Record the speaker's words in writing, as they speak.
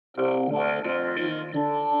The weather in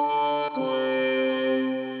Brooklyn.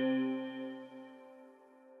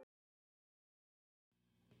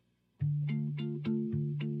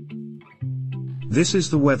 This is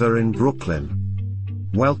the weather in Brooklyn.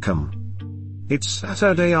 Welcome. It's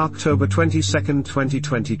Saturday, October 22nd,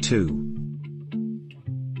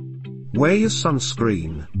 2022. Wear your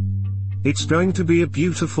sunscreen. It's going to be a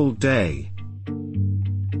beautiful day.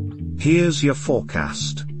 Here's your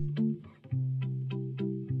forecast.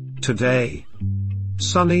 Today.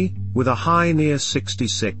 Sunny, with a high near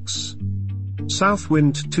 66. South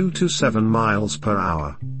wind 2 to 7 miles per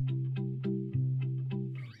hour.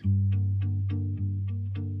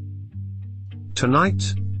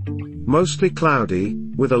 Tonight. Mostly cloudy,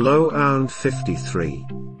 with a low around 53.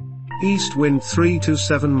 East wind 3 to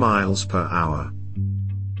 7 miles per hour.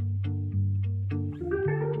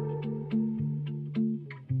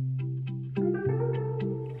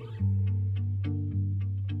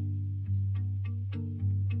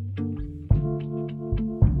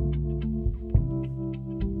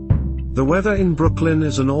 The Weather in Brooklyn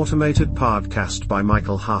is an automated podcast by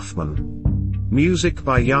Michael Hoffman. Music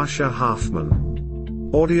by Yasha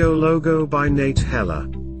Hoffman. Audio logo by Nate Heller.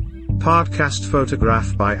 Podcast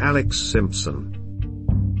photograph by Alex Simpson.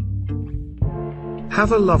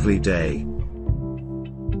 Have a lovely day.